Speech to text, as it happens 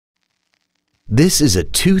This is a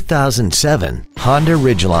 2007 Honda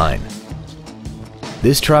Ridgeline.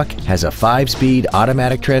 This truck has a 5-speed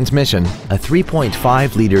automatic transmission, a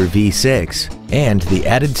 3.5-liter V6, and the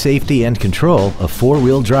added safety and control of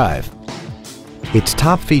 4-wheel drive. Its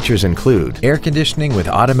top features include air conditioning with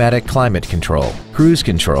automatic climate control, cruise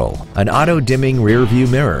control, an auto-dimming rear-view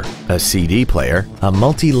mirror, a CD player, a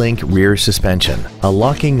multi-link rear suspension, a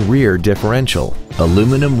locking rear differential,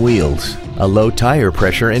 aluminum wheels, a low tire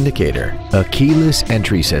pressure indicator, a keyless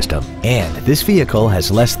entry system, and this vehicle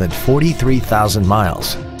has less than 43,000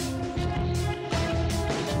 miles.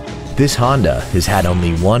 This Honda has had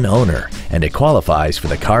only one owner, and it qualifies for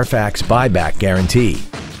the Carfax buyback guarantee.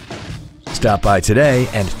 Stop by today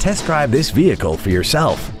and test drive this vehicle for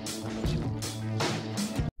yourself.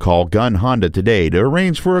 Call Gunn Honda today to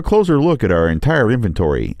arrange for a closer look at our entire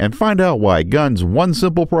inventory and find out why Gunn's one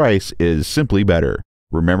simple price is simply better.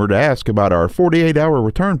 Remember to ask about our 48-hour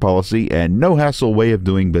return policy and no-hassle way of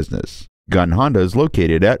doing business. Gunn Honda is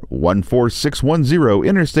located at 14610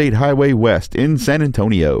 Interstate Highway West in San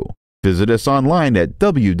Antonio. Visit us online at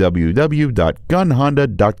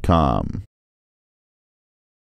www.gunnhonda.com.